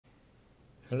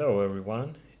Hello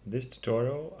everyone, in this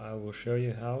tutorial I will show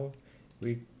you how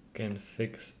we can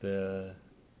fix the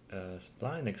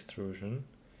spline extrusion.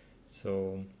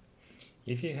 So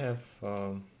if you have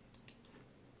a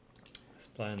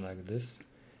spline like this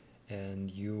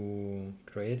and you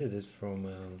created it from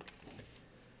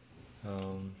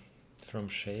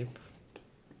shape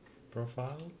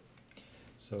profile,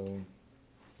 so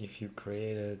if you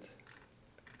created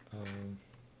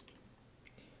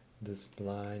the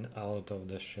spline out of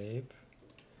the shape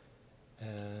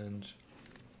and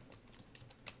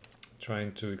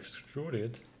trying to extrude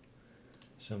it,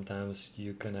 sometimes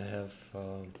you can have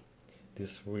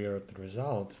this weird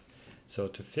result. So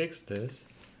to fix this,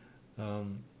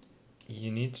 you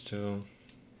need to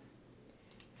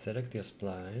select your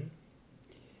spline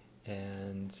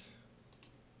and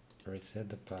reset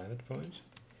the pivot point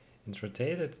and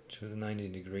rotate it to the 90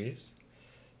 degrees.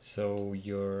 So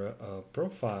your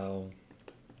profile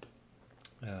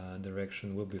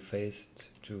direction will be faced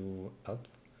to up,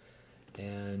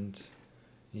 and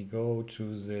you go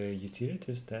to the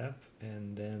Utilities tab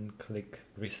and then click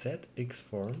Reset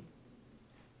X-Form,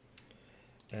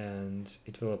 and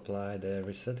it will apply the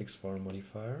Reset X-Form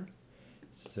modifier.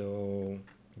 So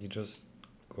you're just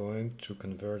going to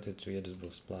convert it to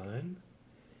editable spline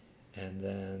and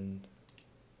then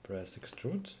press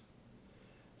Extrude.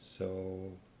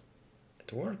 So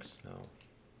it works now.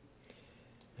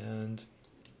 And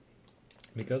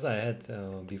because I had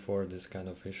before this kind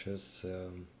of issues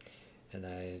and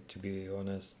I, to be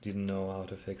honest, didn't know how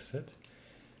to fix it,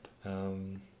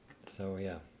 so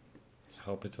yeah, I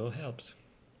hope it all helps.